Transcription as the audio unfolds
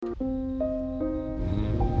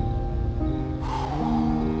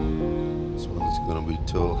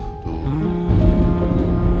tough, dude.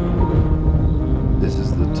 This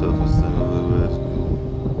is the toughest thing I've ever had to do.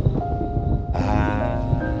 I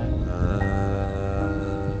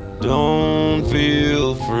don't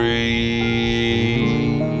feel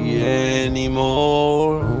free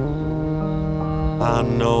anymore. I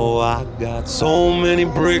know I got so many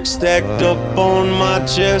bricks stacked up on my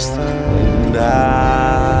chest, and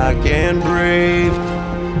I can't breathe.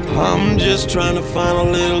 I'm just trying to find a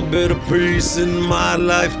little bit of peace in my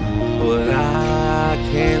life, but I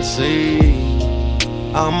can't see.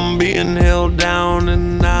 I'm being held down,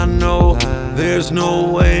 and I know there's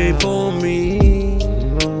no way for me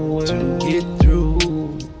to get through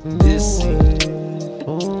this.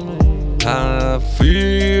 I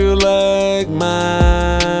feel like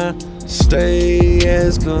my stay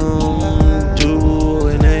has come to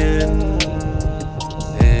an end,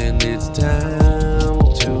 and it's time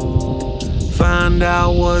to find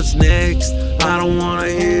out what's next. I don't wanna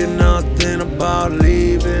hear nothing about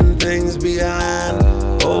leaving things behind.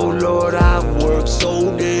 Oh Lord, I've worked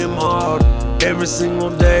so damn hard every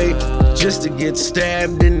single day just to get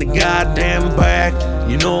stabbed in the goddamn back.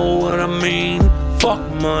 You know what I mean? Fuck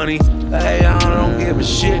money. Hey, I don't give a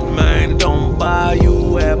shit, man. It don't buy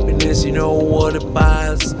you happiness. You know what it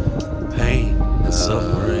buys? Pain and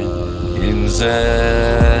suffering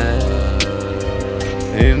inside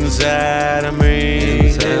of me.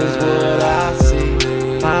 Is what I see.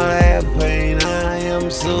 I have pain, I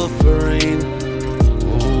am suffering.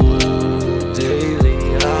 Daily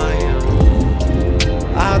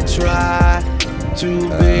I try to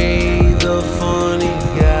be the funny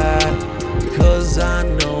guy, 'cause I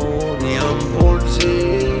know the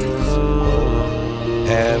importance of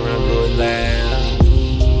having a good laugh,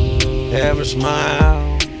 have a smile.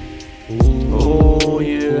 Oh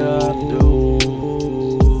yeah, I do.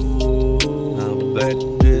 I bet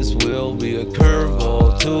this will be a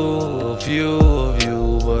curveball to a few of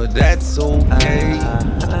you, but that's okay.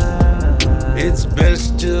 It's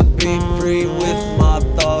best to be free with my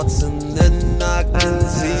thoughts, and then I can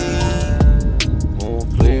see more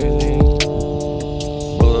clearly.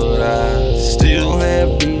 But I still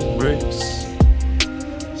have these bricks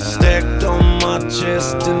stacked on my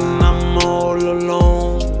chest, and I'm all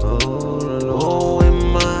alone. Oh,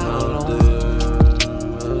 am I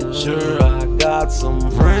alone? Sure, I got some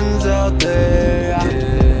friends out there I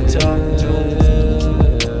can talk to,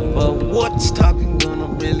 but what's talking gonna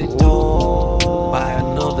really do? By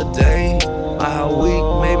another day, by a week,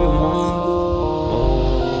 maybe month. Oh,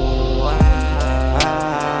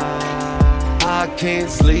 I can't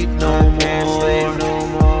sleep no more.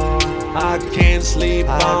 I can't sleep.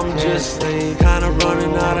 I'm just kinda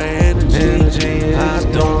running out of hand.